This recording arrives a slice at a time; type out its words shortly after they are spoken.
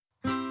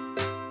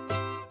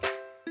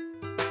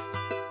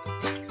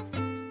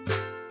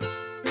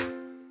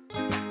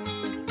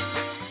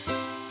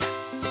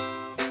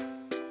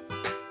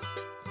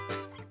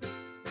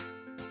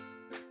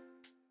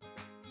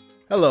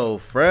Hello,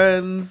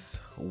 friends.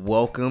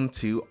 Welcome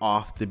to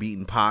Off the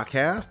Beaten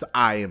Podcast.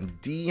 I am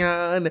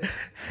Dion.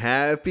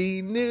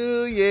 Happy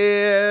New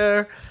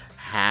Year.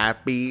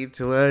 Happy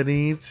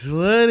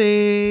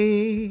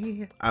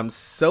 2020. I'm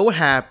so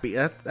happy.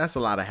 That's a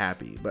lot of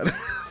happy, but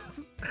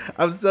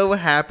I'm so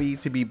happy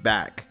to be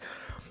back.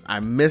 I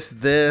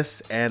missed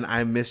this and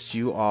I missed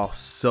you all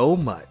so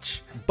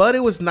much. But it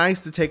was nice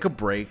to take a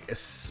break,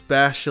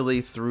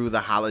 especially through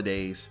the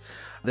holidays.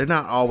 They're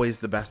not always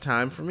the best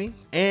time for me,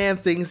 and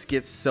things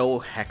get so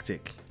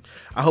hectic.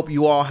 I hope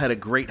you all had a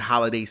great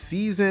holiday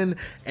season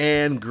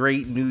and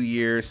great New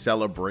Year's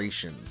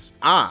celebrations.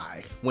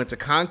 I went to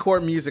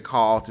Concord Music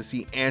Hall to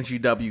see Andrew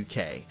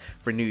WK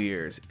for New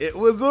Year's. It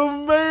was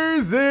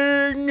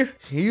amazing!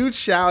 Huge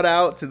shout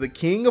out to the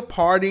king of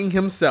partying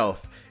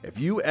himself. If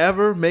you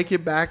ever make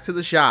it back to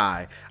the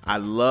Chi,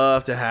 I'd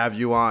love to have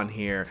you on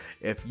here.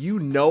 If you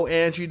know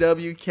Andrew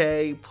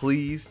WK,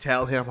 please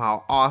tell him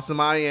how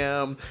awesome I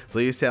am.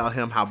 Please tell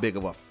him how big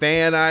of a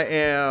fan I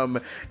am.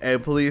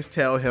 And please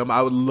tell him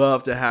I would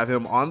love to have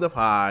him on the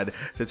pod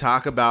to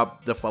talk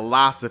about the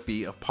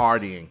philosophy of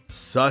partying.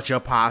 Such a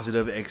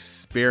positive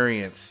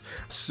experience.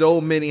 So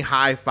many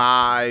high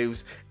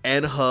fives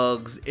and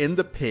hugs in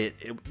the pit.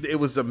 It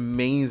was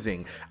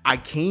amazing. I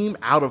came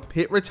out of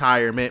pit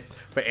retirement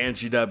for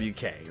Andrew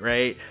WK,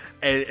 right?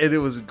 And it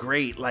was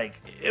great.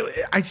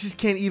 I just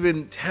can't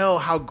even tell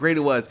how great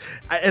it was.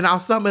 And I'll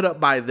sum it up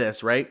by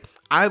this, right?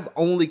 I've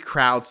only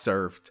crowd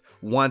surfed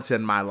once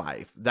in my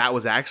life. That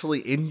was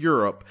actually in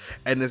Europe.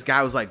 And this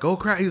guy was like, go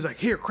crowd. He was like,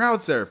 here,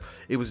 crowd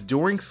surf. It was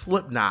during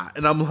Slipknot.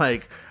 And I'm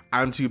like,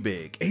 I'm too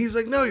big. And he's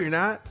like, no, you're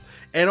not.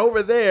 And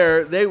over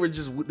there, they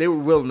were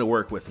willing to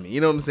work with me. You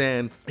know what I'm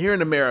saying? Here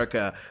in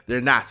America, they're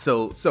not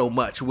so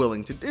much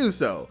willing to do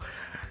so.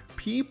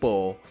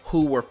 People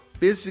who were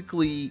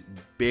physically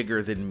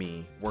bigger than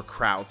me were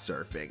crowd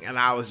surfing. And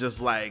I was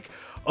just like,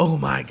 oh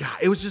my God.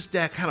 It was just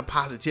that kind of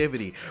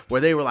positivity where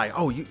they were like,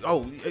 you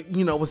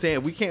know what I'm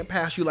saying? We can't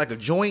pass you like a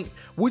joint.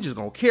 We're just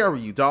going to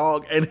carry you,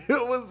 dog. And it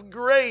was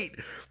great.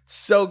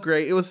 So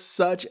great. It was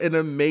such an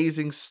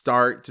amazing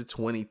start to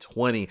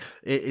 2020.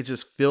 It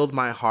just filled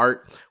my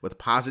heart with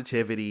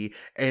positivity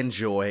and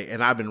joy,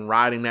 and I've been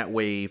riding that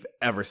wave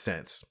ever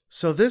since.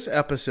 So this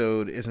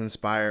episode is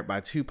inspired by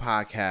two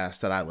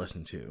podcasts that I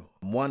listen to.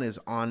 One is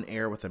On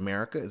Air with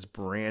America. It's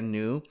brand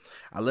new.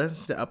 I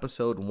listened to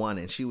episode 1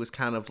 and she was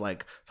kind of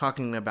like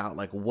talking about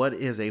like what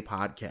is a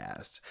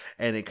podcast,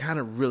 and it kind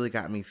of really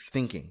got me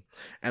thinking.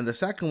 And the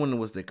second one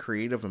was The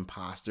Creative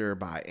Imposter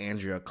by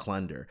Andrea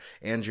Klunder.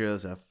 Andrea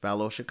is a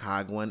fellow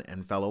Chicagoan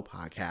and fellow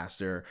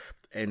podcaster,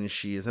 and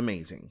she is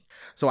amazing.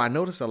 So I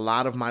noticed a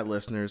lot of my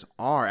listeners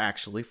are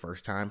actually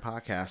first-time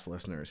podcast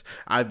listeners.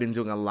 I've been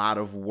doing a lot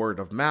of word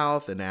of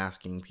mouth and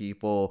asking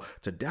people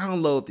to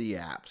download the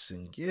apps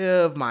and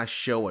give my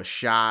show a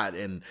shot,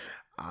 and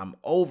I'm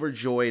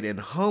overjoyed and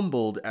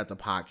humbled at the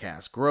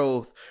podcast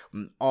growth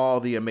and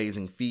all the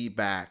amazing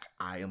feedback.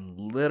 I am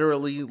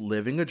literally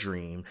living a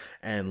dream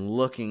and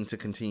looking to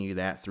continue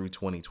that through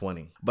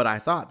 2020. But I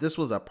thought this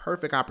was a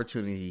perfect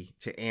opportunity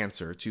to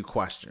answer two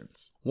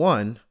questions.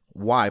 One,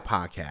 why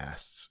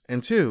podcasts?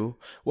 And two,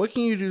 what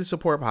can you do to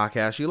support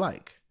podcasts you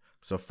like?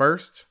 So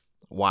first,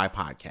 why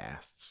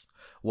podcasts?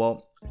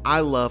 Well,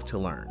 I love to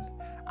learn.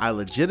 I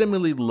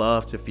legitimately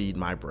love to feed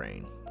my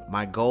brain.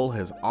 My goal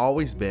has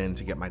always been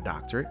to get my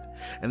doctorate,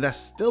 and that's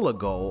still a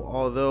goal,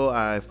 although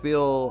I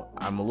feel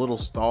I'm a little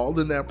stalled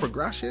in that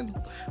progression,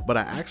 but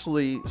I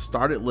actually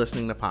started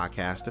listening to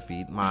podcasts to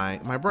feed my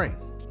brain.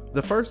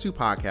 The first two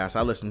podcasts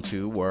I listened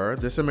to were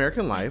This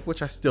American Life,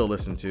 which I still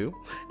listen to,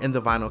 and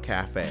The Vinyl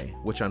Cafe,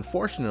 which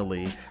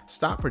unfortunately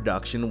stopped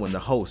production when the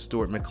host,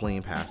 Stuart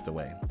McLean, passed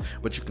away.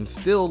 But you can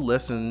still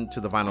listen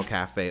to The Vinyl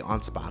Cafe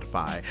on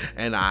Spotify,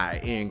 and I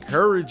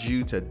encourage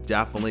you to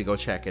definitely go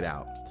check it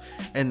out.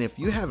 And if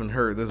you haven't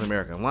heard This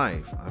American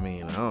Life, I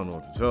don't know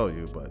what to tell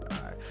you, but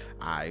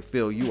I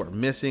feel you are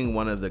missing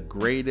one of the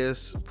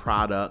greatest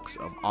products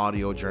of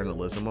audio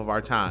journalism of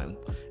our time.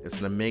 It's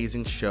an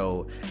amazing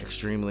show,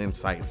 extremely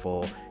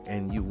insightful,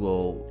 and you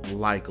will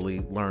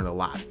likely learn a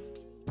lot.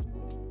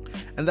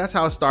 And that's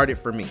how it started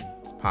for me.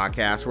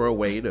 Podcasts were a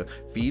way to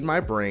feed my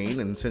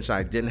brain, and since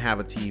I didn't have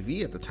a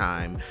TV at the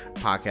time,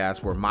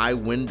 podcasts were my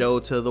window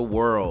to the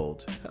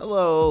world.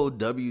 Hello,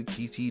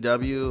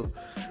 WTTW.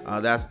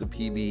 That's the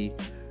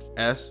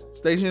PBS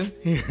station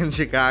here in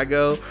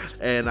Chicago,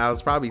 and I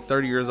was probably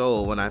 30 years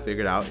old when I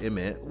figured out it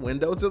meant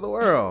window to the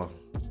world.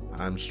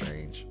 I'm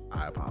strange.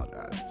 I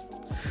apologize.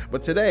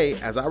 But today,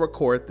 as I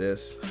record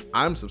this,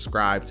 I'm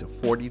subscribed to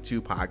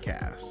 42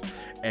 podcasts.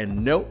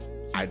 And nope,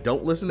 I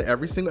don't listen to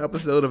every single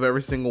episode of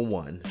every single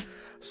one.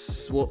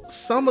 Well,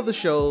 some of the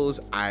shows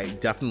I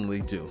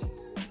definitely do.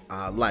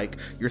 Like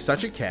You're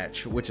Such a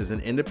Catch, which is an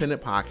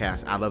independent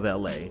podcast out of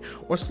LA,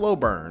 or Slow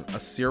Burn, a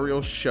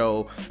serial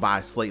show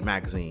by Slate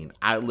Magazine.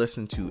 I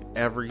listen to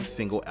every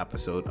single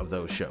episode of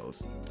those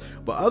shows.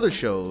 But other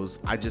shows,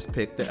 I just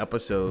pick the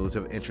episodes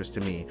of interest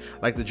to me,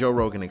 like the Joe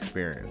Rogan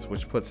Experience,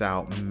 which puts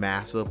out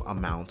massive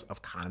amounts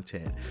of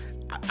content.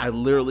 I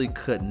literally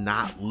could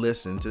not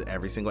listen to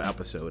every single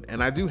episode,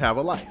 and I do have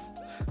a life.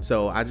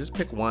 So I just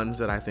pick ones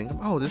that I think,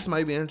 oh, this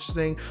might be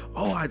interesting.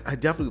 Oh, I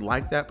definitely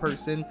like that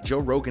person. Joe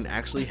Rogan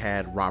actually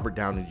had Robert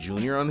Downey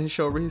Jr. on his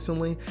show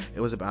recently.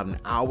 It was about an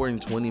hour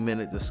and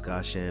 20-minute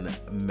discussion.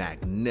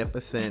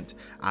 Magnificent.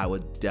 I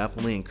would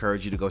definitely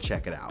encourage you to go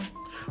check it out.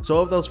 So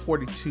of those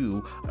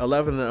 42,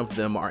 11 of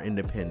them are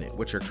independent,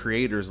 which are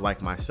creators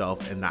like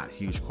myself and not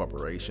huge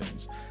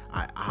corporations.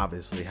 I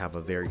obviously have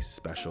a very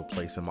special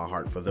place in my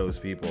heart for those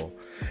people.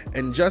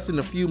 And just in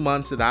a few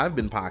months that I've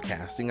been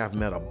podcasting, I've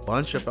met a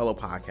bunch of fellow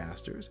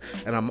podcasters,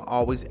 and I'm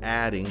always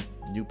adding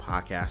new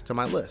podcasts to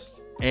my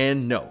list.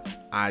 And no,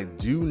 I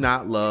do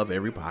not love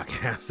every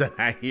podcast that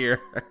I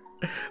hear.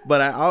 But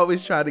I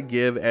always try to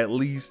give at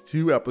least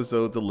 2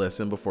 episodes to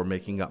listen before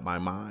making up my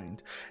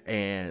mind.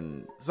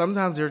 And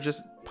sometimes they're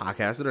just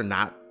podcasts that are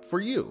not for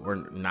you or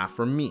not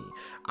for me.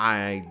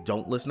 I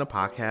don't listen to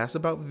podcasts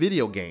about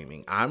video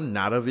gaming. I'm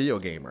not a video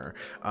gamer.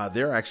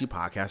 There are actually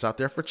podcasts out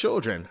there for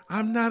children.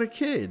 I'm not a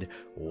kid.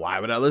 Why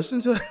would I listen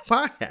to that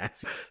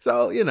podcast?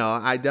 So,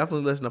 I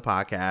definitely listen to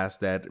podcasts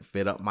that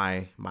fit up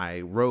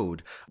my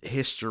road.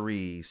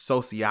 History,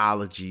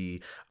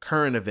 sociology,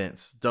 current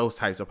events, those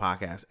types of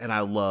podcasts. And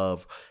I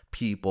love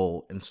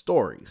people and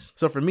stories.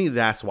 So for me,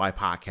 that's why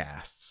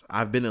podcasts.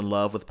 I've been in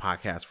love with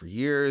podcasts for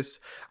years.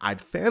 I'd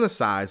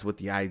fantasized with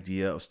the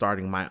idea of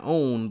starting my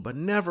own, but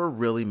never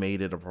really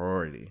made it a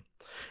priority.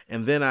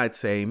 And then I'd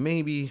say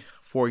maybe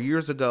 4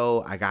 years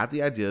ago, I got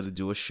the idea to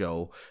do a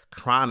show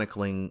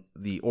chronicling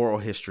the oral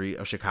history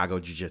of Chicago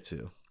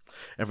Jiu-Jitsu.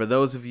 And for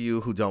those of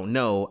you who don't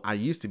know, I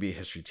used to be a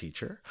history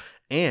teacher,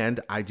 and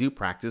I do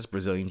practice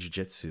Brazilian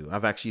Jiu-Jitsu.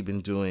 I've actually been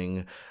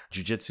doing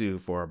Jiu-Jitsu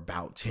for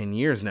about 10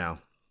 years now.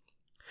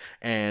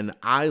 And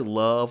I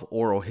love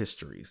oral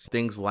histories,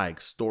 things like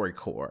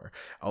StoryCorps,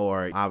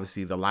 or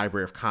obviously the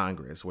Library of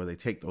Congress, where they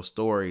take those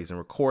stories and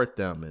record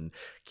them and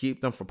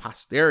keep them for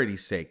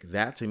posterity's sake.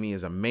 That to me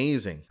is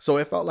amazing. So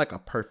it felt like a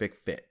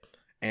perfect fit.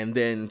 And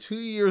then 2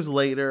 years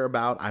later,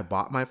 I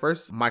bought my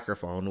first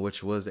microphone,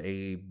 which was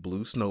a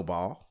Blue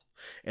Snowball.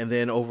 And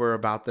then over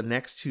about the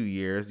next 2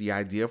 years, the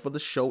idea for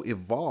the show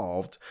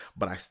evolved,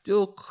 but I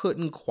still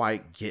couldn't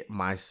quite get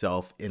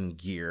myself in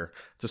gear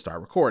to start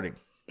recording.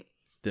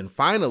 Then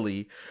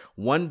finally,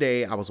 one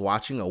day I was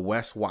watching a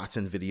Wes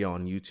Watson video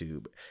on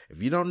YouTube.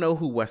 If you don't know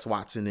who Wes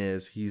Watson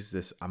is, he's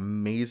this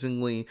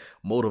amazingly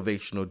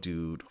motivational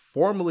dude,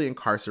 formerly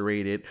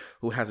incarcerated,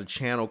 who has a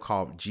channel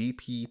called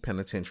GP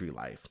Penitentiary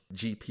Life.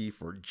 GP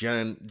for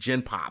Gen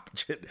Pop.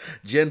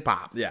 Gen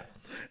Pop, yeah.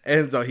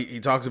 And so he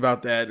talks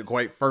about that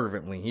quite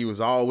fervently. He was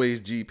always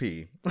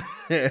GP.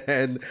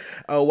 And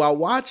while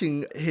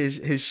watching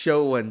his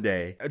show one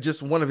day,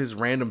 just one of his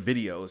random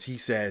videos, he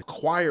says,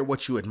 acquire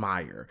what you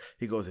admire.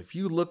 He goes, if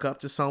you look up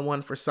to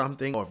someone for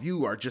something, or if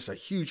you are just a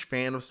huge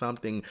fan of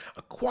something,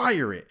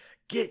 acquire it.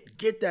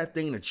 Get that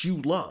thing that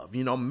you love,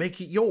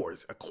 make it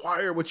yours.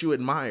 Acquire what you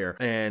admire.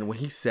 And when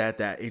he said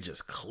that, it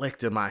just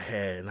clicked in my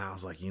head. And I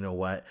was like, you know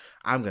what?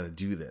 I'm going to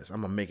do this.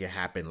 I'm going to make it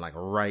happen like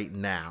right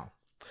now.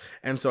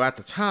 And so at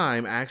the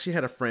time, I actually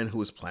had a friend who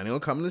was planning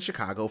on coming to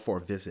Chicago for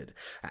a visit.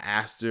 I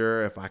asked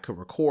her if I could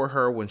record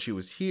her when she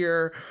was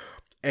here,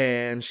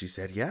 and she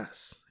said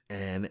yes.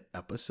 And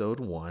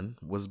episode 1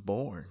 was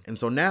born. And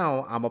so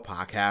now I'm a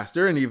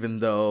podcaster. And even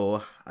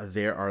though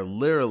there are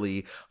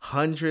literally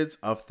hundreds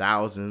of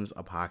thousands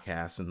of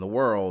podcasts in the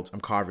world, I'm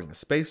carving a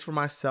space for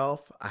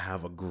myself. I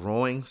have a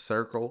growing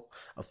circle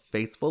of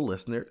faithful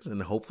listeners,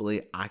 and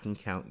hopefully I can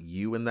count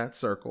you in that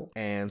circle.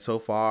 And so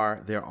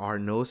far, there are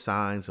no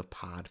signs of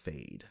pod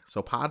fade.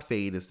 So pod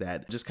fade is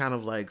that just kind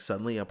of like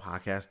suddenly a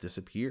podcast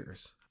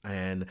disappears.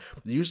 And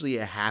usually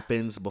it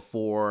happens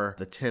before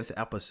the 10th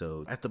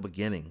episode at the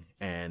beginning.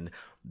 And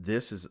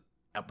this is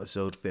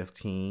episode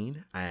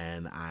 15.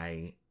 And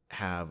I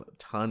have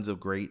tons of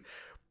great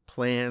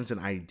plans and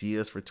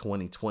ideas for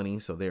 2020.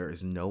 So there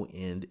is no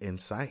end in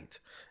sight.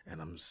 And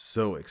I'm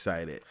so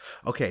excited.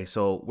 Okay,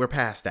 so we're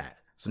past that.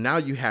 So now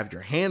you have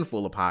your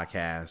handful of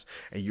podcasts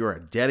and you're a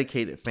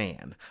dedicated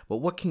fan. But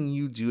what can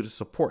you do to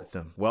support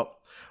them? Well,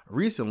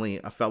 recently,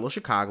 a fellow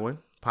Chicagoan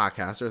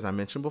podcaster, as I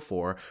mentioned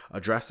before,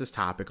 addressed this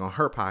topic on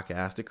her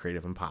podcast, The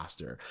Creative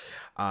Imposter.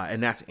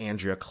 And that's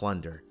Andrea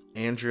Klunder.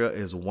 Andrea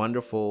is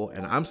wonderful,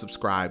 and I'm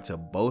subscribed to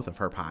both of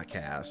her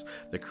podcasts,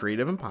 The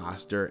Creative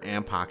Imposter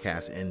and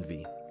Podcast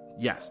Envy.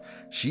 Yes,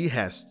 she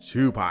has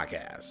 2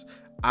 podcasts.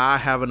 I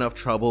have enough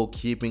trouble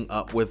keeping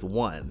up with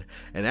one.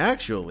 And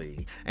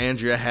actually,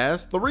 Andrea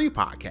has 3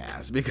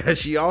 podcasts because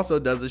she also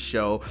does a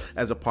show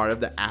as a part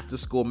of the After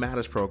School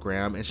Matters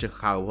program in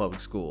Chicago Public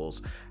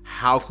Schools.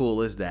 How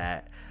cool is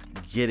that?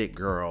 Get it,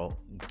 girl.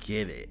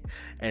 Get it.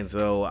 And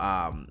so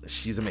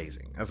she's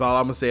amazing. That's all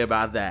I'm going to say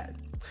about that.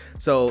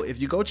 So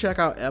if you go check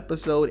out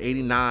episode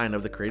 89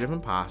 of The Creative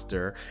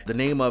Imposter, the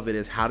name of it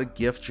is How to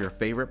Gift Your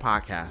Favorite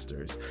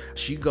Podcasters.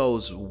 She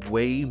goes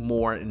way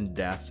more in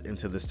depth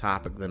into this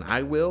topic than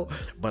I will,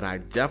 but I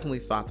definitely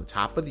thought the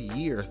top of the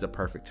year is the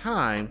perfect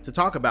time to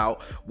talk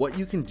about what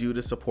you can do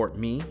to support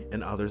me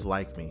and others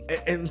like me.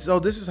 And so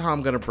this is how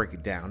I'm going to break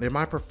it down. In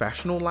my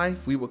professional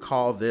life, we would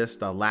call this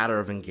the ladder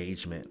of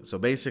engagement. So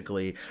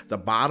basically, the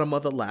bottom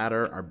of the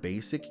ladder are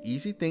basic,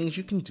 easy things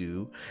you can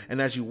do.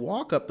 And as you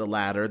walk up the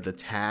ladder, the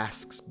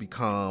tasks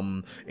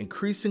become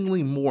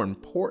increasingly more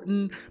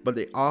important, but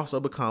they also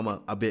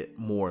become a bit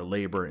more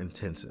labor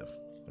intensive,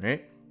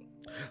 right?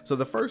 So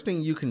the first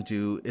thing you can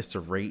do is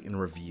to rate and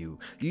review.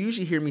 You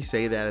usually hear me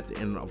say that at the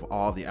end of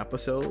all the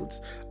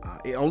episodes.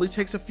 It only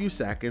takes a few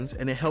seconds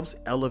and it helps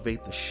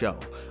elevate the show.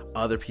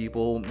 Other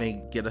people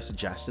may get a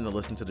suggestion to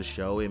listen to the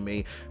show. It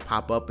may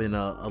pop up in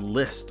a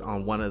list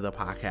on one of the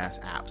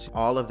podcast apps.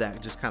 All of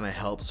that just kind of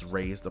helps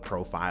raise the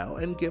profile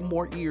and get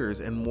more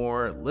ears and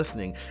more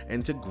listening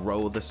and to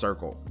grow the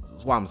circle.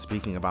 While I'm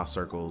speaking about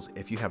circles,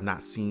 if you have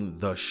not seen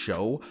the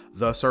show,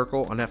 The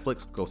Circle on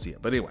Netflix, go see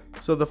it. But anyway,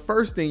 so the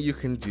first thing you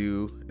can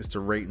do is to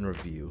rate and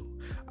review.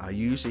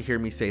 You usually hear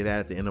me say that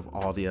at the end of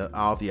all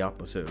the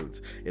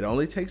episodes. It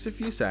only takes a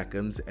few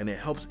seconds and it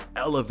helps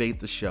elevate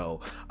the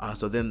show.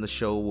 So then the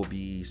show will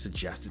be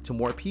suggested to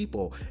more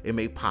people. It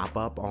may pop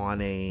up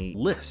on a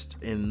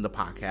list in the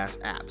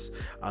podcast apps.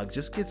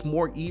 Just gets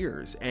more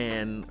ears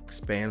and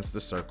expands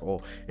the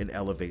circle and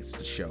elevates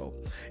the show.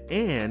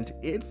 And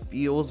it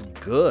feels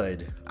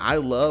good. I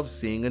love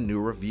seeing a new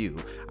review.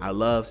 I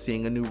love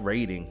seeing a new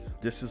rating.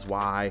 This is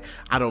why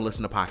I don't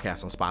listen to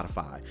podcasts on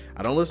Spotify.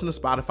 I don't listen to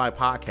Spotify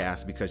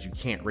podcasts because you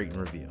can't rate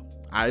and review.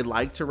 I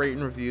like to rate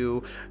and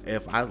review.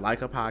 If I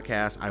like a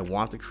podcast, I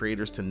want the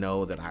creators to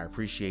know that I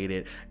appreciate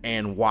it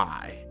and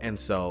why. And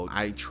so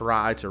I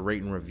try to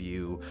rate and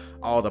review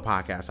all the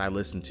podcasts I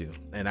listen to.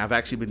 And I've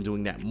actually been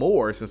doing that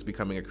more since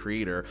becoming a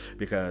creator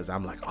because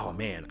I'm like, oh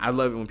man, I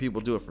love it when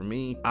people do it for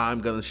me. I'm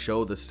going to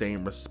show the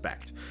same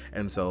respect.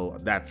 And so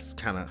that's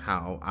kind of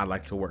how I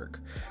like to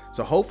work.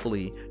 So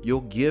hopefully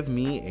you'll give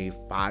me a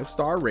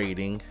 5-star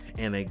rating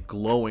and a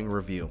glowing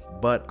review.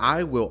 But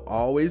I will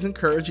always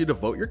encourage you to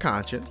vote your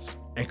conscience.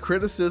 And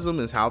criticism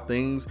is how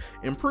things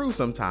improve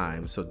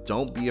sometimes, so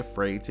don't be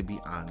afraid to be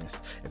honest.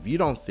 If you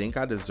don't think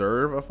I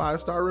deserve a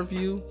 5-star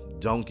review,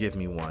 don't give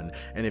me one.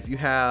 And if you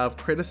have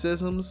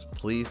criticisms,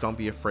 please don't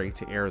be afraid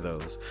to air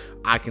those.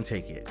 I can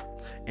take it.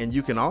 And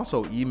you can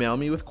also email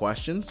me with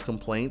questions,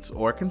 complaints,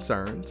 or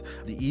concerns.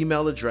 The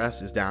email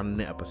address is down in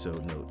the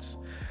episode notes.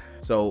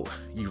 So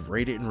you've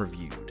rated and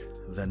reviewed.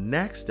 The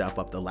next step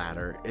up the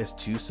ladder is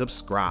to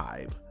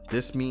subscribe.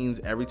 This means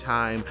every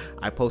time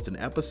I post an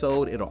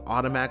episode, it'll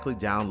automatically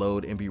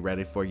download and be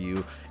ready for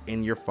you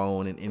in your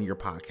phone and in your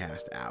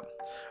podcast app.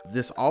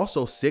 This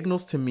also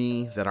signals to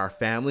me that our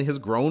family has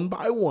grown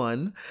by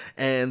one,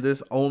 and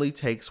this only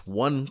takes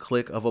one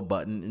click of a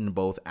button in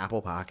both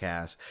Apple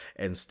Podcasts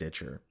and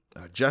Stitcher.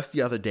 Just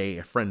the other day,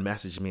 a friend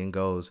messaged me and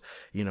goes,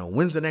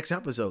 when's the next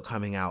episode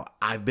coming out?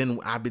 I've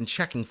been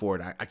checking for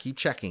it. I keep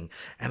checking.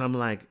 And I'm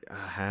like,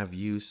 have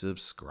you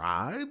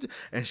subscribed?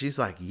 And she's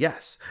like,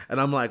 yes.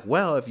 And I'm like,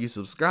 well, if you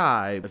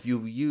subscribe, if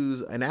you use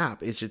an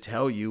app, it should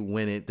tell you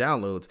when it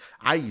downloads.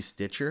 I use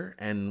Stitcher,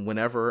 and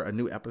whenever a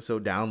new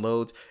episode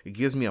downloads, it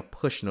gives me a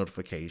push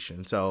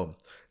notification. So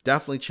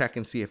definitely check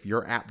and see if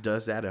your app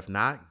does that. If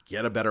not,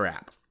 get a better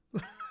app.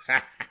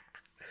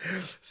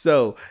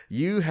 So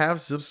you have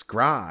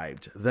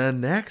subscribed. The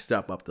next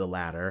step up the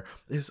ladder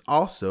is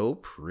also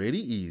pretty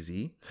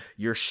easy.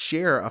 You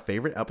share a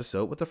favorite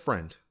episode with a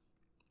friend.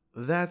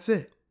 That's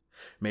it.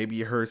 Maybe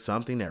you heard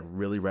something that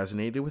really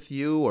resonated with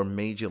you or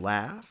made you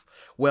laugh.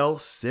 Well,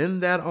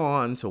 send that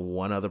on to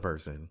one other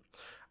person.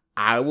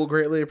 I will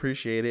greatly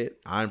appreciate it.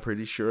 I'm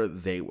pretty sure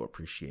they will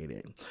appreciate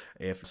it.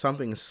 If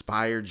something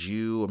inspired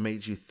you or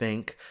made you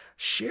think,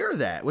 share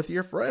that with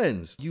your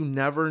friends. You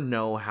never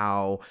know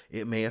how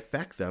it may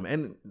affect them.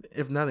 And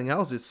if nothing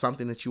else, it's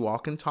something that you all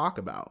can talk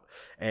about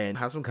and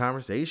have some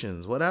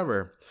conversations,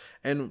 whatever.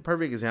 And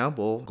perfect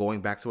example,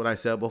 going back to what I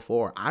said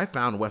before, I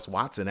found Wes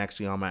Watson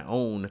actually on my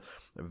own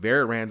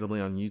very randomly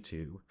on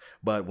YouTube.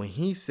 But when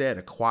he said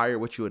acquire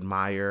what you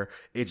admire,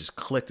 it just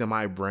clicked in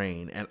my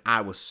brain. And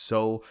I was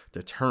so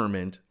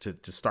determined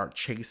to start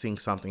chasing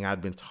something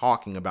I'd been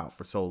talking about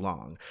for so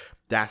long.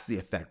 That's the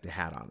effect it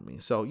had on me.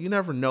 So you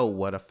never know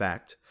what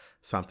effect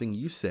something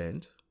you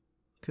send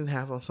can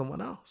have on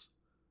someone else.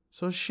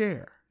 So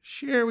share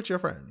with your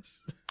friends.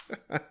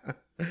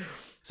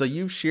 So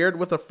you've shared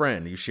with a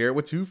friend, you share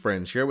with 2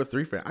 friends, share with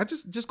 3 friends. I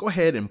just go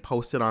ahead and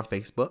post it on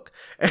Facebook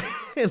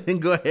and then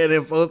go ahead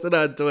and post it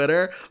on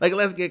Twitter. Like,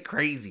 let's get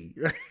crazy.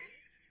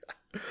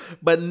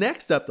 But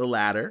next up the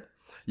ladder,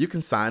 you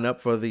can sign up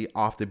for the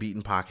Off the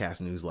Beaten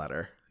Podcast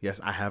newsletter. Yes,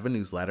 I have a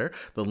newsletter.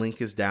 The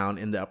link is down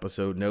in the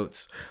episode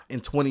notes. In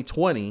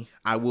 2020,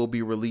 I will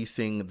be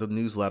releasing the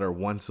newsletter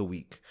once a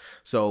week.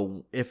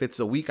 So if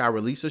it's a week I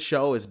release a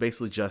show, it's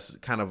basically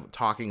just kind of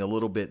talking a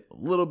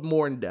little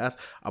more in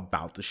depth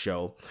about the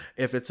show.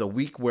 If it's a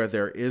week where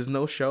there is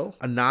no show,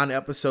 a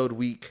non-episode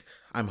week,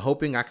 I'm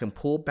hoping I can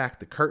pull back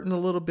the curtain a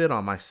little bit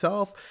on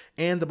myself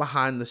and the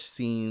behind the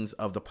scenes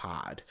of the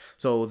pod.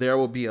 So there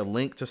will be a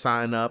link to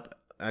sign up.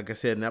 Like I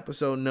said in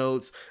episode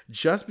notes,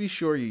 just be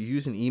sure you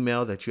use an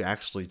email that you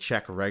actually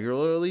check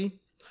regularly.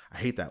 I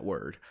hate that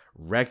word,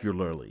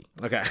 regularly.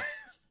 Okay.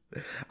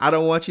 I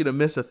don't want you to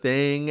miss a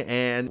thing.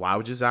 And why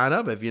would you sign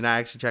up if you're not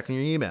actually checking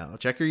your email?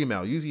 Check your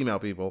email. Use email,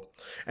 people.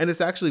 And it's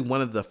actually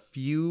one of the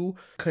few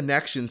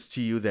connections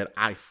to you that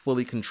I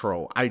fully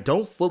control. I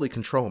don't fully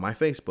control my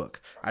Facebook.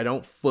 I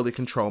don't fully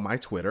control my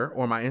Twitter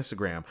or my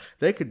Instagram.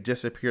 They could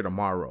disappear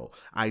tomorrow.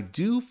 I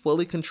do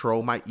fully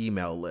control my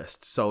email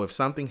list. So if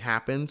something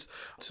happens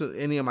to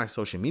any of my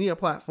social media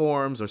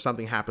platforms or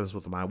something happens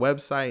with my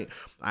website,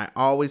 I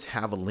always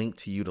have a link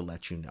to you to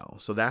let you know.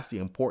 So that's the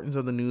importance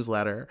of the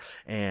newsletter.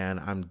 And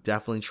I'm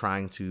definitely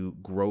trying to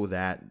grow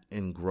that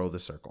and grow the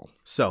circle.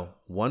 So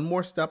one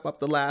more step up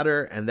the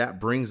ladder, and that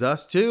brings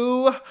us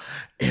to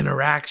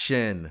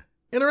interaction.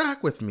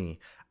 Interact with me.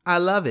 I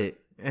love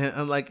it. And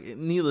I'm like,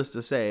 needless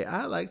to say,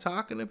 I like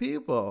talking to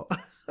people.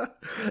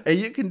 And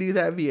you can do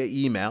that via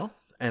email.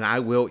 And I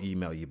will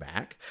email you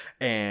back.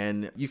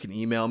 And you can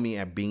email me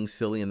at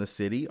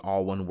beingsillyinthecity,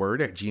 all one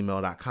word, at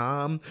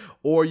gmail.com.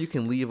 Or you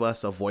can leave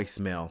us a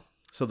voicemail.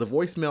 So the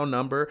voicemail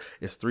number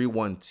is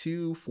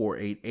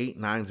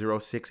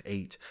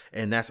 312-488-9068.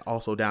 And that's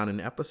also down in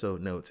the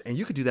episode notes. And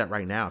you can do that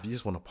right now. If you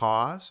just want to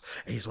pause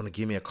and you just want to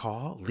give me a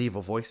call, leave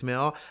a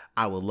voicemail,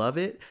 I will love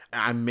it.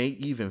 I may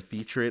even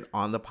feature it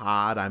on the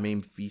pod. I may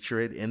feature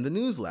it in the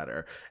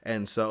newsletter.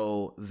 And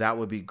so that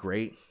would be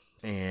great.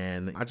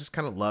 And I just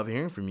kind of love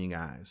hearing from you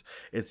guys.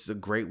 It's a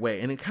great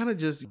way. And it kind of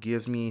just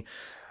gives me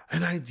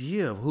an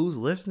idea of who's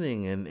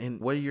listening and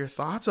what your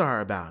thoughts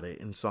are about it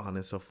and so on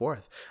and so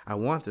forth. I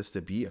want this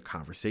to be a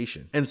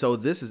conversation. And so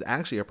this is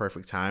actually a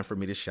perfect time for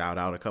me to shout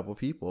out a couple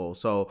people.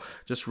 So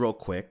just real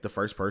quick, the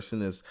first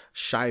person is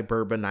Shy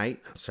Bourbonite.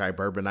 Shy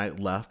Bourbonite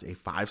left a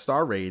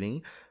 5-star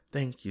rating.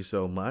 Thank you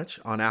so much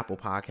on Apple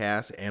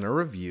Podcasts and a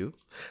review.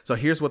 So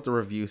here's what the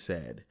review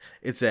said.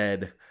 It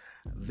said,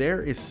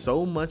 "There is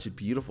so much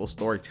beautiful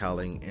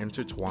storytelling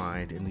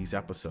intertwined in these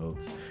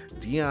episodes.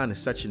 Dion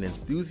is such an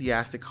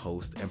enthusiastic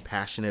host and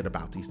passionate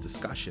about these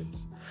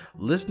discussions.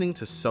 Listening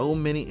to so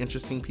many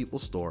interesting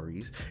people's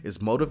stories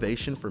is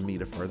motivation for me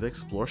to further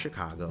explore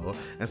Chicago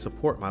and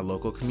support my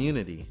local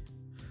community."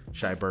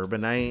 Shy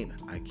Bourbonite,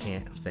 I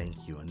can't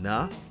thank you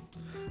enough.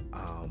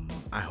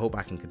 I hope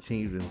I can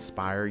continue to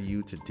inspire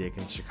you to dig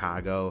in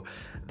Chicago.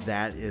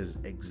 That is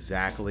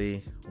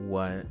exactly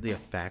what the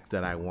effect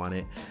that I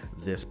wanted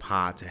this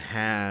pod to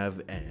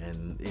have,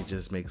 and it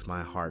just makes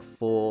my heart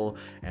full,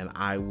 and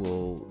I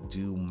will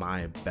do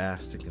my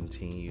best to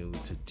continue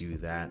to do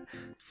that.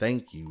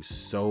 Thank you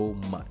so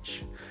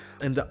much.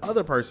 And the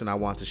other person I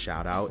want to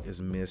shout out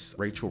is Miss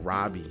Rachel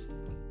Robbie.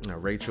 Now,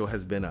 Rachel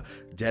has been a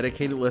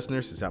dedicated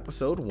listener since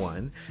episode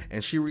 1,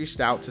 and she reached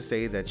out to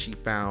say that she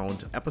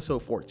found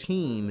episode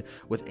 14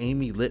 with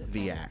Amy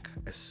Litviak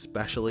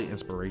especially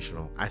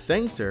inspirational. I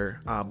thanked her,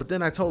 but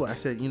then I told her, I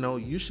said,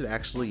 you should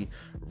actually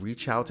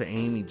reach out to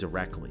Amy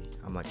directly.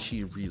 I'm like,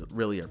 she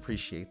really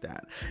appreciate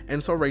that.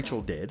 And so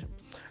Rachel did,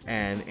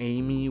 and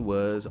Amy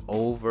was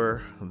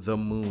over the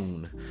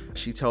moon.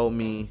 She told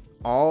me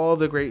all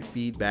the great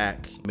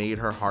feedback made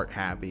her heart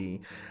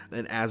happy,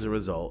 and as a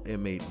result, it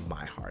made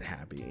my heart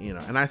happy,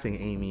 and I think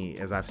Amy,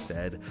 as I've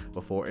said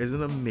before, is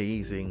an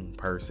amazing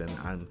person.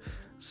 I'm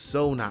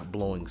so not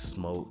blowing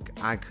smoke.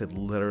 I could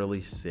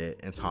literally sit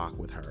and talk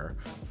with her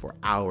for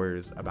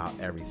hours about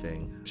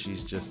everything.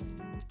 She's just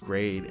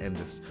great and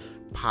just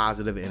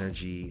positive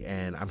energy,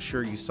 and I'm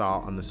sure you saw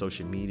on the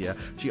social media,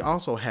 she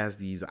also has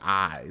these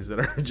eyes that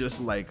are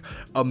just like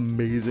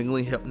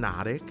amazingly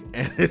hypnotic,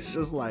 and it's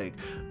just like,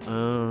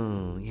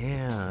 oh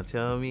yeah,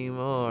 tell me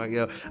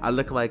more. I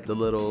look like the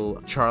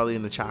little Charlie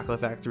in the Chocolate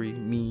Factory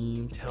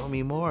meme. Tell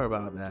me more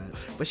about that.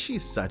 But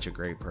she's such a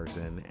great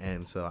person,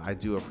 and so I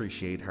do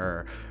appreciate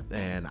her,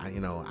 and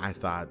I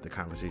thought the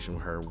conversation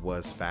with her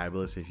was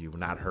fabulous. If you've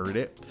not heard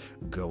it,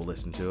 go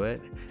listen to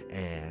it.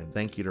 And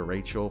thank you to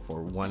Rachel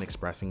for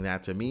expressing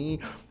that to me,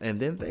 and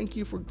then thank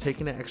you for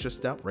taking an extra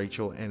step,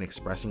 Rachel, and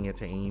expressing it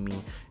to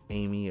Amy.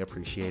 Amy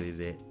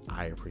appreciated it.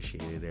 I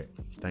appreciated it.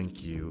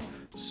 Thank you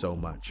so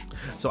much.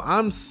 So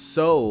I'm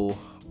so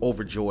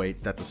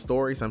overjoyed that the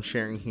stories I'm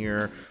sharing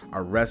here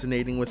are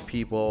resonating with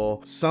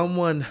people.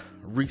 Someone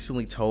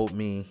recently told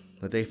me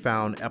that they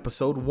found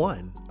episode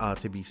 1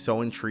 to be so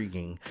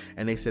intriguing,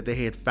 and they said they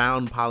had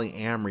found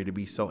polyamory to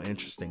be so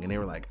interesting, and they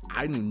were like,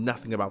 I knew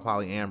nothing about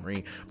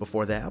polyamory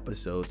before that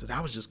episode, so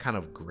that was just kind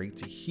of great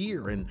to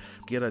hear and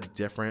get a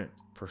different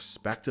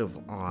perspective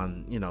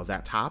on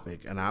that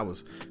topic. And I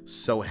was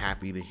so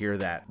happy to hear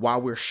that.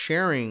 While we're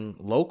sharing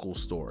local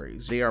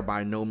stories, they are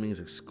by no means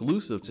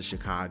exclusive to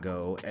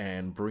Chicago,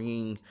 and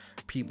bringing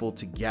people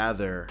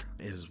together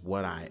is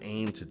what I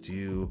aim to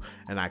do,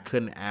 and I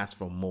couldn't ask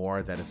for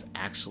more that is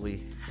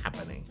actually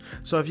happening.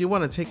 So if you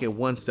want to take it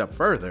one step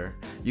further,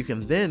 you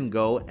can then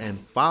go and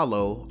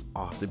follow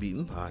Off the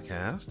Beaten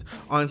Podcast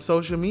on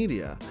social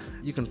media.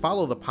 You can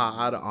follow the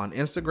pod on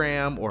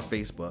Instagram or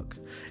Facebook.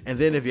 And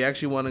then if you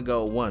actually want to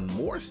go one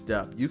more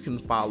step, you can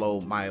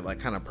follow my like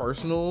kind of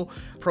personal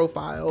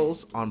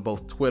profiles on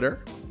both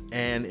Twitter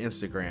and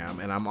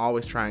Instagram, and I'm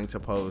always trying to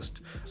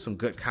post some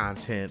good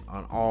content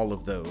on all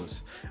of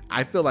those.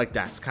 I feel like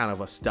that's kind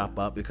of a step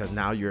up because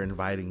now you're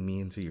inviting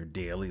me into your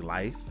daily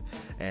life,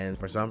 and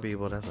for some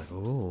people that's like,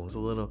 oh, it's a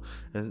little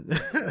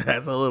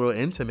that's a little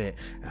intimate.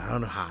 I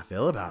don't know how I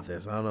feel about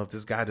this. I don't know if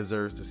this guy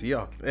deserves to see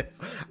all this.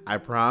 I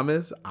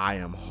promise I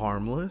am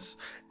harmless,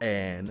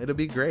 and it'll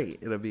be great.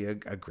 It'll be a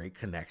great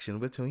connection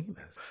between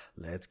us.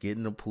 Let's get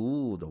in the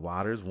pool. The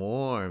water's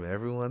warm.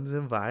 Everyone's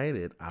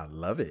invited. I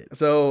love it.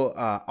 So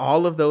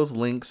all of those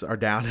links are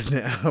down in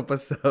the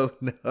episode.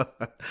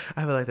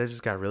 I feel like that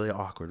just got really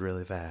awkward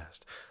really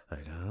fast.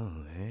 Like,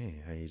 oh,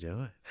 hey, how you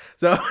doing?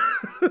 So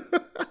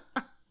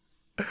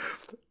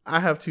I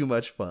have too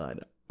much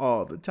fun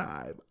all the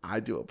time. I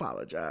do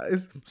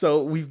apologize.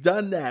 So we've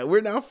done that.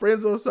 We're now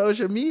friends on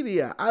social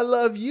media. I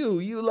love you.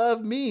 You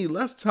love me.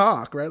 Let's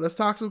talk, right? Let's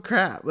talk some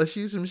crap. Let's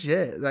shoot some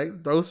shit.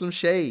 Like, throw some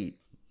shade.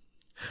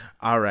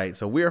 All right.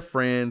 So we're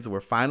friends.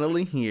 We're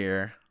finally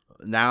here.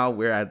 Now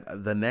we're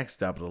at the next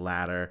step of the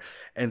ladder.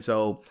 And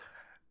so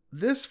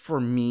this for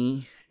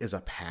me is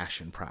a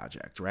passion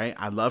project, right?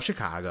 I love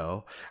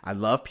Chicago. I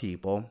love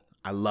people.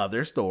 I love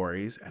their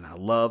stories, and I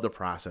love the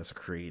process of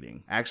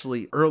creating.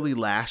 Actually, early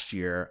last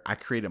year, I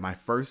created my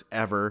first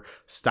ever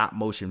stop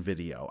motion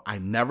video. I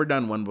never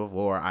done one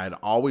before. I had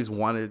always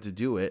wanted to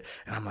do it,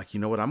 and I'm like,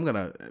 you know what? I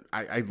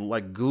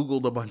like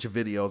Googled a bunch of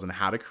videos on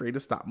how to create a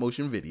stop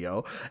motion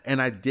video,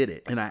 and I did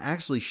it. And I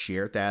actually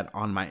shared that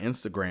on my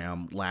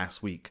Instagram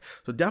last week.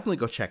 So definitely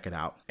go check it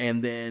out.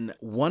 And then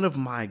one of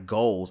my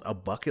goals, a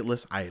bucket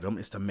list item,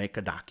 is to make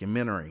a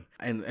documentary.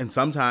 And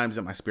sometimes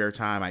in my spare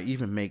time, I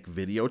even make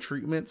video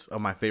treatments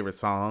of my favorite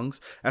songs.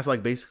 That's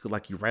like basically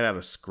like you write out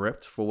a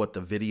script for what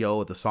the video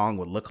or the song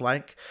would look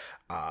like.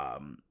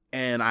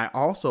 And I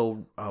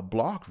also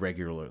blog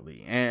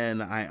regularly.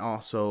 And I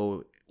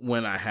also,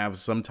 when I have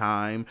some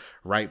time,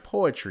 write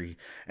poetry.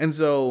 And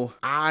so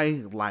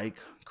I like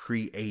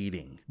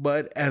creating.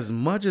 But as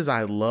much as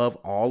I love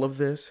all of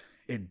this,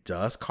 it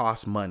does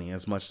cost money.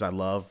 As much as I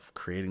love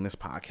creating this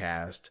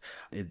podcast,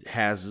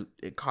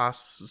 it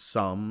costs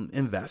some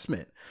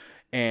investment.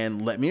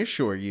 And let me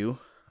assure you,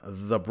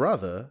 the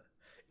brother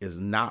is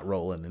not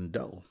rolling in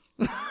dough.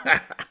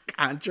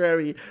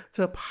 Contrary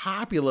to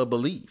popular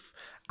belief,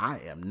 I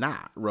am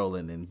not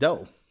rolling in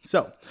dough.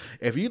 So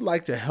if you'd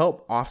like to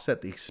help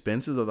offset the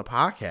expenses of the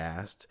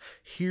podcast,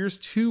 here's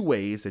 2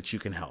 ways that you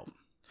can help.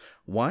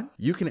 1,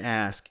 you can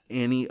ask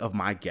any of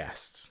my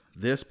guests.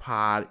 This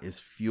pod is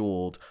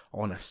fueled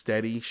on a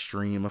steady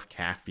stream of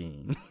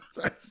caffeine.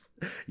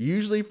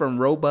 Usually from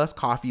Robust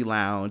Coffee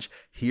Lounge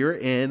here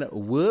in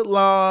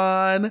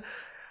Woodlawn.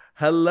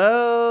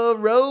 Hello,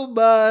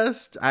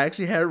 Robust. I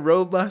actually had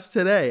Robust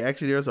today.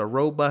 Actually, there's a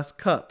Robust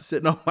cup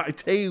sitting on my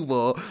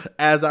table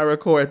as I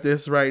record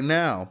this right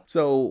now.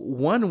 So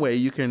one way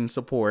you can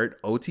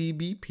support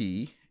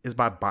OTBP is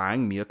by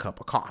buying me a cup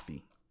of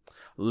coffee.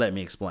 Let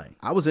me explain.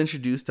 I was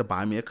introduced to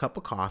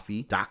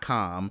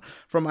buymeacupofcoffee.com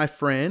from my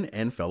friend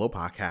and fellow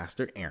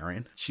podcaster,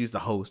 Erin. She's the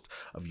host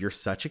of You're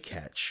Such a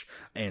Catch,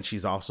 and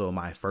she's also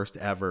my first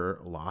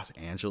ever Los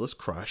Angeles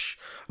crush.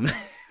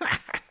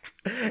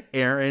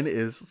 Erin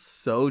is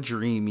so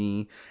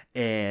dreamy,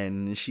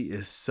 and she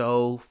is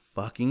so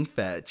fucking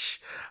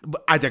fetch.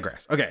 But I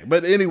digress. Okay,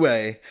 but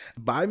anyway,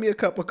 Buy Me a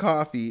Cup of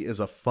Coffee is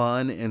a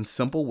fun and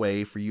simple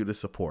way for you to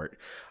support.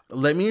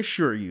 Let me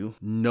assure you,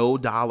 no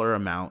dollar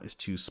amount is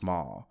too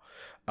small.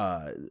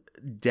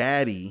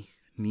 Daddy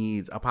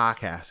needs a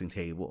podcasting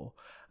table.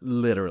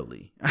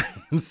 Literally.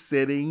 I'm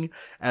sitting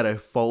at a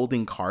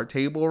folding card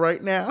table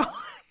right now.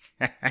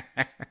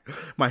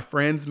 My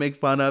friends make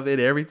fun of it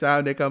every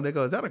time they come. They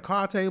go, "Is that a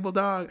card table,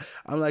 dog?"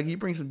 I'm like, "You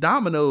bring some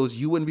dominoes,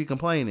 you wouldn't be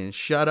complaining.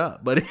 Shut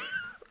up." But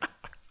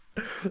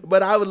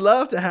I would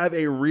love to have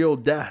a real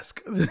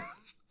desk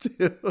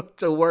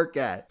to work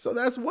at. So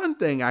that's one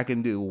thing I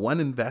can do. One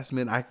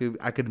investment I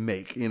could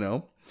make, you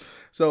know.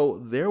 So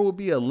there will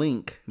be a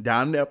link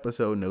down in the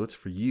episode notes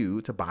for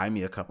you to buy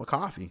me a cup of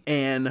coffee.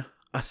 And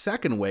a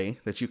second way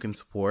that you can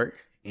support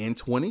in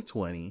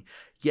 2020,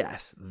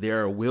 yes,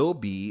 there will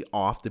be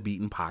Off the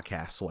Beaten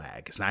podcast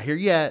swag. It's not here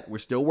yet. We're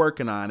still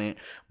working on it,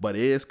 but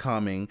it is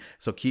coming.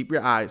 So keep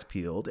your eyes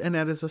peeled. And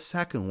that is a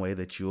second way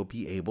that you'll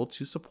be able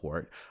to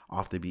support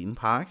Off the Beaten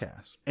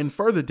podcast. And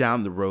further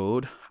down the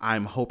road,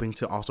 I'm hoping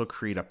to also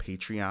create a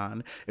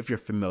Patreon. If you're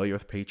familiar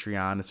with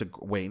Patreon, it's a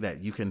way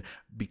that you can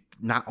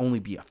not only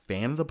be a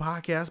fan of the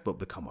podcast, but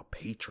become a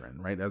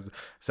patron, right? That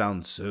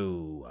sounds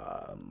so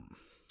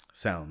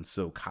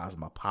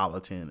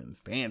cosmopolitan and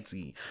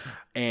fancy.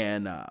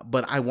 And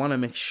but I want to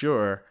make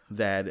sure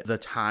that the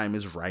time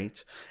is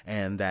right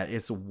and that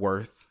it's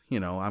worth,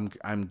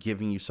 I'm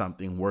giving you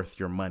something worth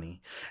your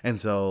money. And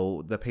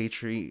so the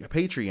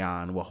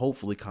Patreon will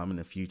hopefully come in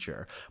the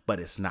future, but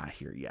it's not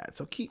here yet.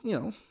 So keep,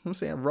 I'm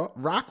saying,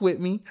 rock with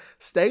me,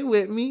 stay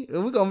with me,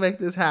 and we're going to make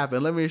this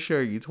happen. Let me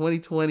assure you,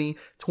 2020,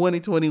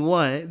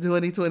 2021,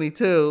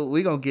 2022,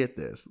 we're going to get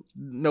this.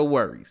 No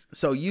worries.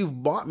 So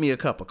you've bought me a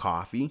cup of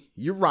coffee.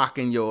 You're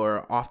rocking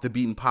your Off the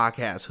Beaten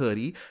Podcast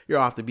hoodie, your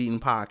Off the Beaten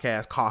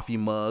Podcast coffee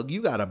mug.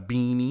 You got a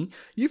beanie.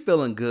 You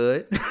feeling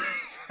good.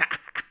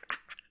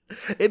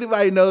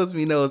 Anybody knows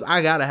me knows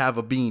I gotta have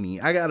a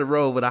beanie. I gotta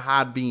roll with a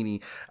hot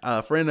beanie.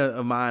 A friend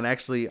of mine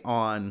actually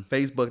on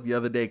Facebook the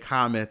other day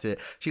commented,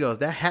 she goes,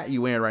 "That hat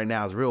you wearing right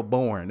now is real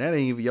boring. That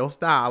ain't even your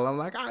style." I'm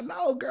like, I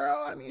know,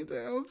 girl. I need to,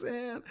 you know what I'm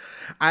saying?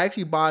 I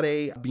actually bought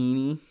a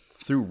beanie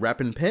through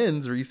Reppin'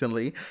 Pens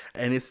recently,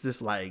 and it's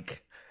this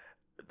like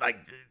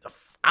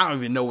I don't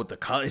even know what the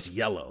color. It's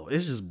yellow.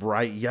 It's just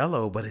bright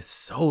yellow, but it's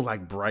so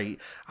like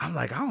bright. I'm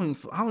like, I don't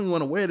even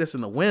want to wear this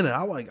in the winter.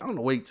 I want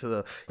to wait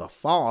till the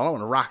fall. I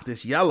want to rock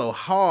this yellow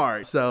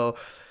hard. So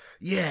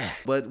yeah,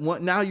 but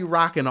now you're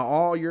rocking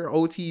all your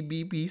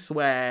OTBP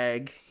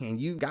swag and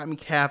you got me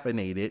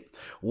caffeinated.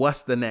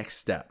 What's the next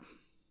step?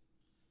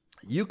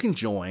 You can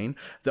join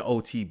the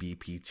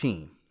OTBP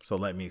team. So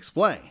let me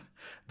explain.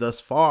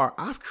 Thus far,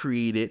 I've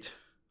created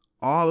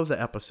all of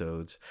the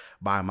episodes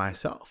by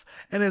myself.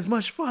 And as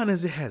much fun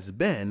as it has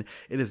been,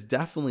 it is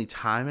definitely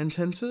time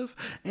intensive.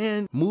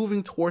 And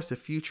moving towards the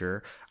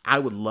future, I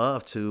would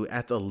love to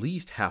at the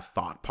least have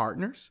thought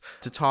partners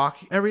to talk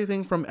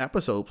everything from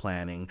episode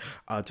planning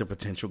to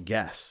potential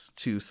guests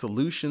to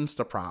solutions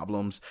to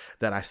problems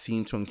that I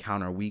seem to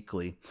encounter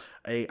weekly.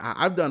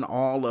 I've done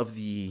all of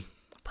the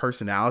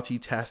personality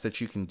tests that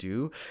you can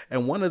do,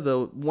 and one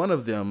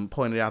of them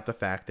pointed out the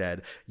fact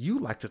that you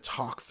like to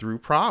talk through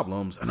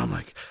problems, and I'm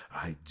like,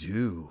 I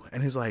do.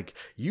 And he's like,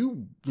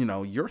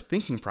 your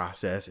thinking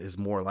process is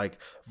more like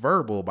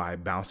verbal by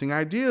bouncing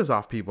ideas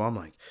off people. I'm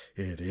like,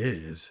 it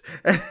is.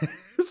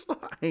 It's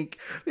like,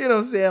 you know what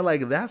I'm saying?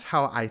 Like, that's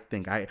how I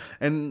think.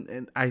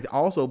 And I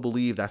also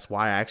believe that's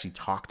why I actually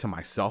talk to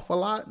myself a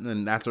lot.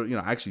 And that's what,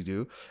 I actually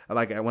do.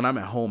 Like when I'm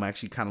at home, I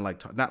actually kind of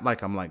like, not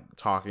like I'm like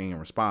talking and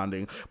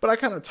responding, but I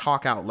kind of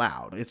talk out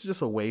loud. It's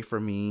just a way for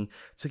me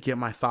to get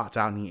my thoughts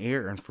out in the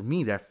air. And for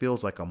me, that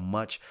feels like a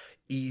much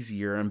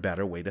easier and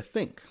better way to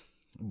think,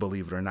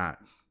 believe it or not.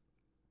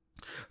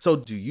 So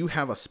do you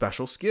have a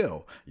special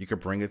skill? You could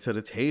bring it to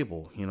the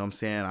table. You know what I'm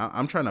saying?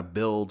 I'm trying to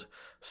build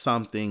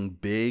something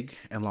big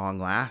and long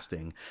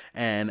lasting.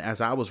 And as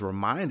I was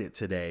reminded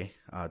today,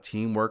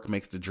 teamwork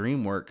makes the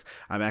dream work.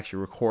 I'm actually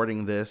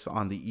recording this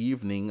on the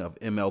evening of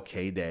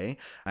MLK Day.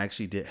 I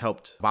actually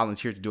helped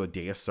volunteer to do a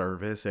day of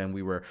service, and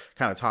we were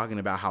kind of talking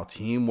about how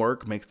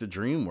teamwork makes the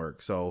dream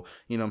work. So,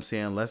 you know what I'm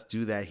saying? Let's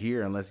do that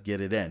here and let's get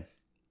it in.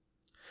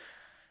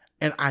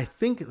 And I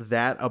think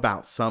that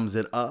about sums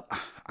it up.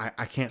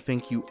 I can't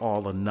thank you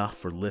all enough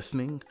for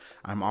listening.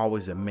 I'm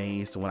always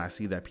amazed when I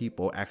see that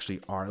people actually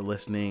are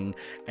listening.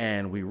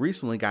 And we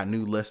recently got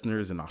new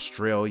listeners in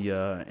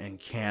Australia and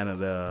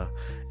Canada.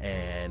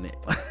 And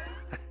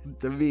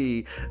to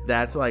me,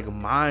 that's like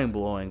mind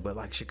blowing. But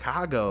like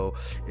Chicago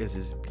is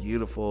this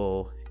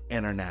beautiful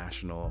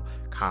international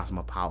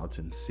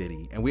cosmopolitan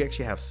city. And we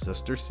actually have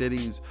sister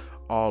cities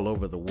all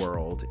over the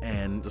world,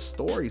 and the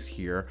stories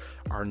here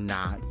are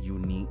not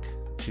unique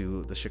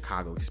to the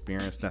Chicago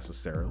experience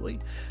necessarily.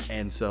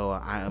 And so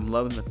I am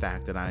loving the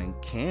fact that I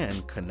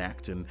can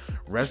connect and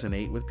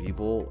resonate with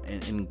people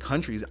in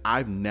countries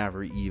I've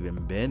never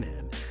even been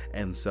in.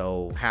 And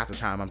so half the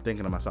time I'm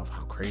thinking to myself,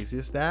 how crazy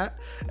is that?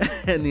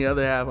 And the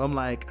other half I'm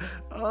like,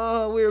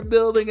 oh, we're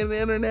building an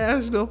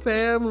international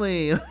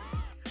family.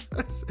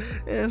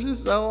 It's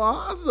just so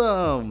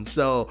awesome.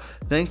 So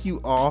thank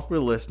you all for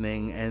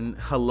listening, and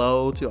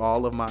hello to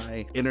all of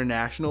my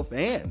international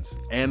fans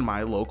and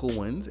my local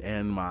ones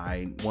and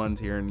my ones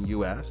here in the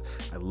US.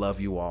 I love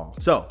you all.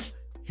 So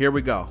here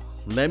we go.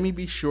 Let me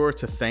be sure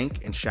to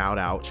thank and shout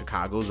out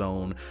Chicago's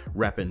own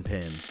Reppin'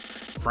 Pens.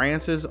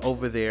 Francis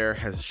over there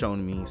has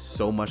shown me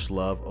so much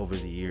love over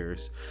the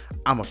years.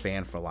 I'm a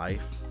fan for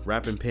life.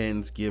 Reppin'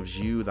 Pens gives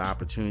you the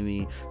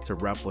opportunity to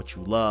rep what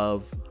you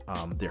love.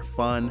 They're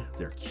fun,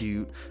 they're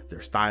cute,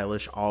 they're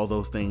stylish, all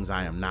those things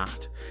I am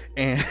not.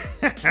 And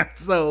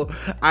so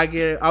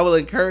I will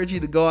encourage you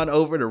to go on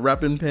over to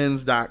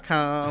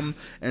reppinpens.com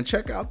and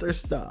check out their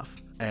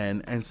stuff.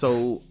 And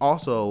so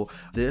also,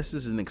 this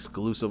is an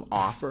exclusive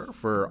offer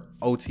for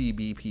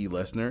OTBP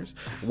listeners.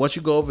 Once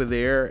you go over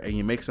there and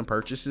you make some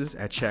purchases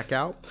at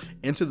checkout,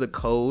 enter the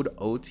code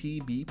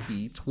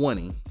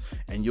OTBP20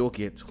 and you'll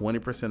get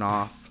 20%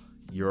 off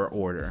your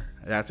order.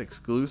 That's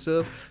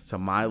exclusive to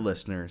my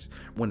listeners.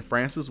 When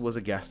Francis was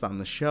a guest on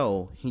the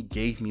show, he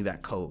gave me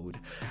that code.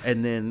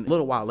 And then a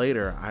little while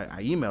later,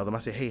 I emailed him. I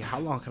said, hey, how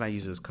long can I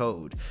use this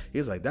code?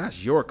 He's like,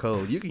 that's your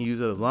code. You can use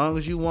it as long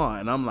as you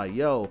want. And I'm like,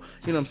 yo,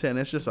 you know what I'm saying?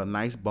 It's just a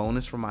nice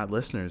bonus for my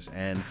listeners.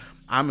 And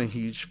I'm a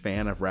huge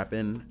fan of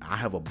Reppin'. I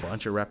have a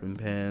bunch of Reppin'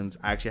 pens.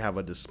 I actually have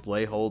a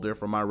display holder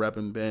for my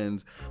Reppin'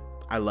 pens.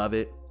 I love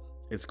it.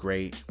 It's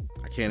great.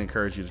 I can't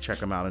encourage you to check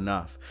them out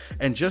enough.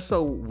 And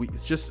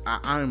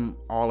I'm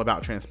all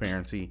about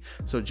transparency.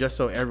 So just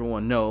so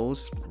everyone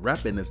knows,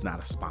 Reppin is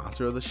not a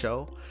sponsor of the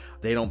show.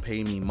 They don't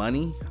pay me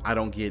money. I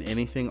don't get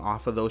anything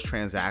off of those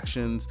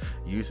transactions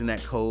using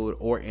that code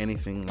or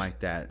anything like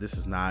that. This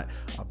is not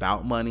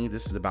about money.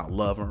 This is about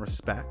love and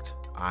respect.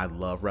 I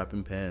love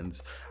Reppin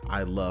Pens.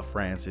 I love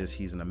Francis.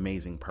 He's an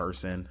amazing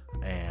person.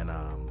 And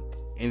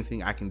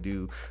anything I can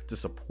do to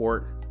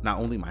support not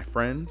only my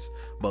friends,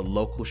 but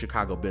local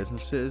Chicago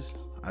businesses,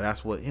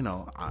 that's what,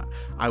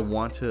 I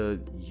want to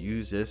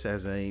use this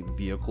as a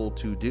vehicle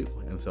to do.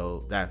 And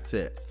so that's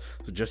it.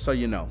 So just so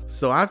you know.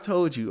 So I've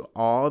told you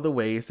all the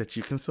ways that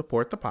you can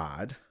support the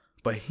pod,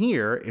 but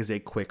here is a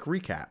quick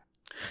recap.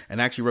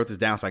 And I actually wrote this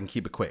down so I can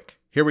keep it quick.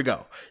 Here we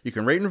go. You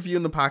can rate and review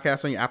in the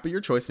podcast on your app of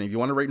your choice. And if you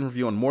want to rate and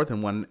review on more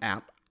than one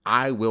app,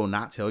 I will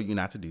not tell you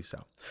not to do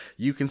so.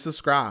 You can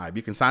subscribe.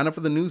 You can sign up for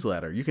the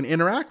newsletter. You can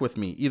interact with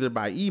me either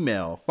by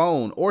email,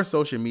 phone, or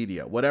social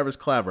media, whatever's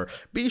clever.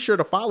 Be sure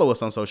to follow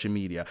us on social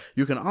media.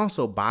 You can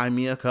also buy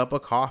me a cup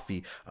of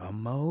coffee. A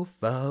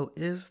mofo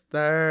is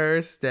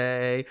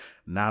Thursday.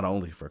 Not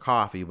only for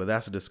coffee, but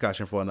that's a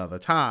discussion for another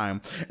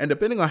time. And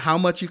depending on how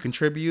much you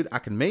contribute, I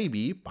can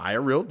maybe buy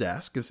a real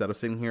desk instead of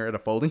sitting here at a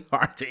folding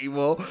art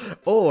table,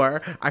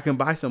 or I can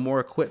buy some more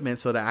equipment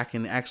so that I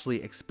can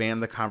actually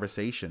expand the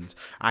conversations.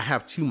 I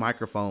have 2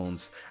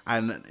 microphones,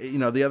 and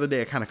the other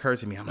day it kind of occurred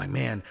to me, I'm like,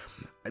 man,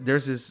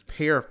 there's this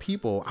pair of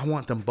people, I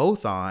want them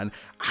both on,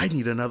 I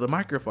need another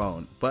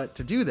microphone. But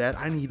to do that,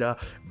 I need a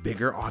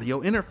bigger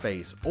audio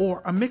interface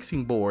or a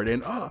mixing board.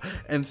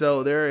 And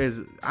so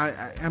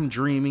I am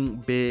dreaming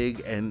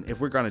big, and if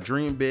we're going to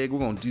dream big, we're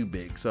going to do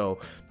big. So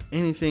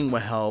anything will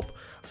help.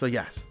 So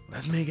yes,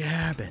 let's make it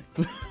happen.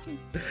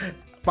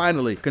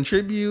 Finally,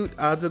 contribute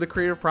to the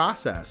creative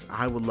process.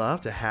 I would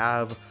love to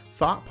have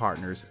thought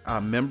partners,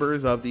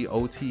 members of the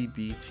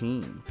OTB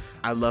team.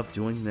 I love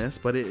doing this,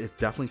 but it's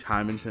definitely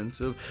time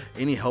intensive.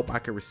 Any help I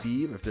could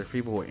receive, if there are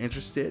people who are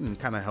interested in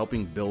kind of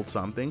helping build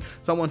something,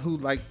 someone who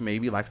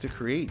maybe likes to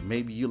create,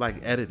 maybe you like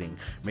editing,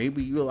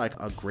 maybe you like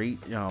has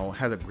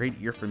a great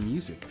ear for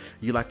music,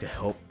 you like to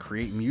help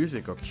create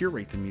music or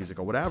curate the music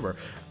or whatever,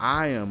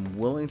 I am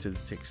willing to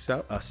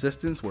accept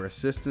assistance where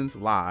assistance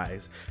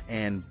lies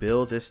and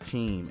build this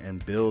team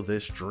and build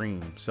this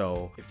dream.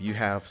 So if you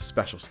have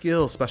special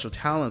skills, special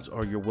talents,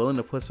 or you're willing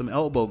to put some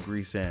elbow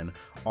grease in,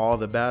 all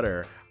the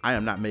better. I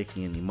am not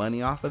making any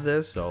money off of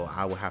this, so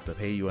I will have to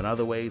pay you in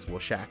other ways. We'll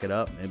shack it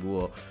up. Maybe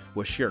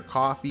we'll share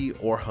coffee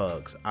or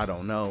hugs. I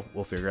don't know.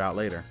 We'll figure it out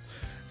later.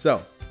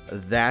 So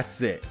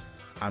that's it.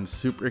 I'm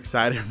super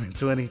excited for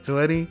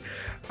 2020.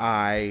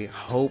 I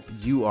hope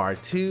you are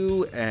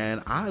too,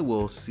 and I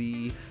will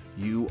see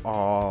you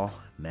all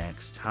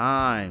next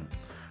time.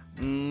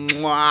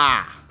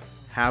 Mwah!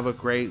 Have a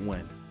great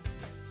one.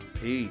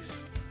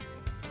 Peace.